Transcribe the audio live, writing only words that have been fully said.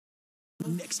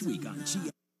Next week on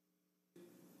GA.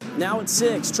 Now at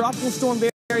 6, Tropical Storm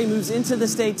Barry moves into the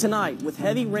state tonight with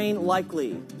heavy rain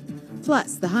likely.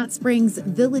 Plus, the Hot Springs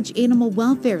Village Animal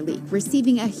Welfare League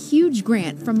receiving a huge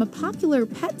grant from a popular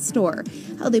pet store.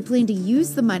 How they plan to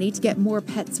use the money to get more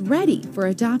pets ready for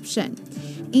adoption.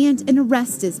 And an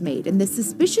arrest is made in the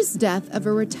suspicious death of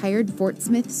a retired Fort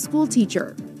Smith school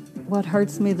teacher. What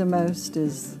hurts me the most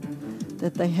is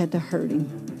that they had to hurt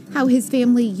him. How his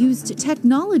family used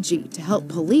technology to help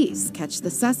police catch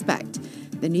the suspect.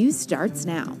 The news starts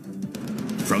now.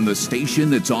 From the station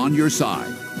that's on your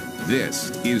side, this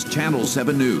is Channel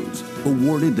 7 News,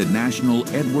 awarded the National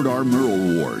Edward R.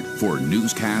 Murrow Award for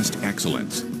Newscast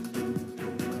Excellence.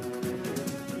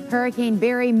 Hurricane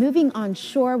Barry moving on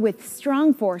shore with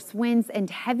strong force winds and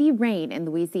heavy rain in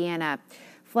Louisiana.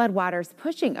 Floodwaters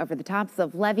pushing over the tops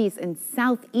of levees in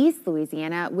southeast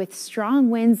Louisiana with strong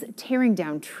winds tearing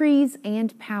down trees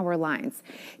and power lines.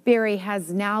 Barry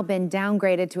has now been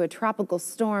downgraded to a tropical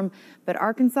storm, but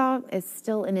Arkansas is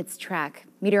still in its track.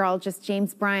 Meteorologist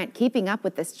James Bryant keeping up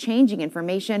with this changing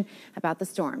information about the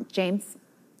storm. James?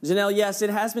 Janelle, yes,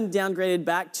 it has been downgraded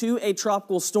back to a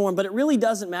tropical storm, but it really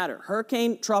doesn't matter.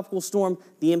 Hurricane, tropical storm,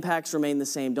 the impacts remain the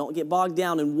same. Don't get bogged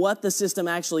down in what the system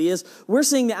actually is. We're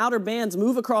seeing the outer bands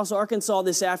move across Arkansas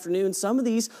this afternoon. Some of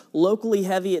these locally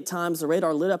heavy at times. The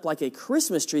radar lit up like a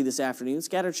Christmas tree this afternoon.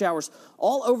 Scattered showers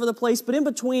all over the place, but in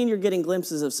between you're getting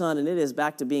glimpses of sun, and it is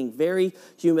back to being very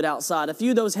humid outside. A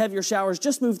few of those heavier showers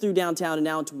just moved through downtown and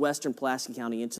now into western Pulaski County into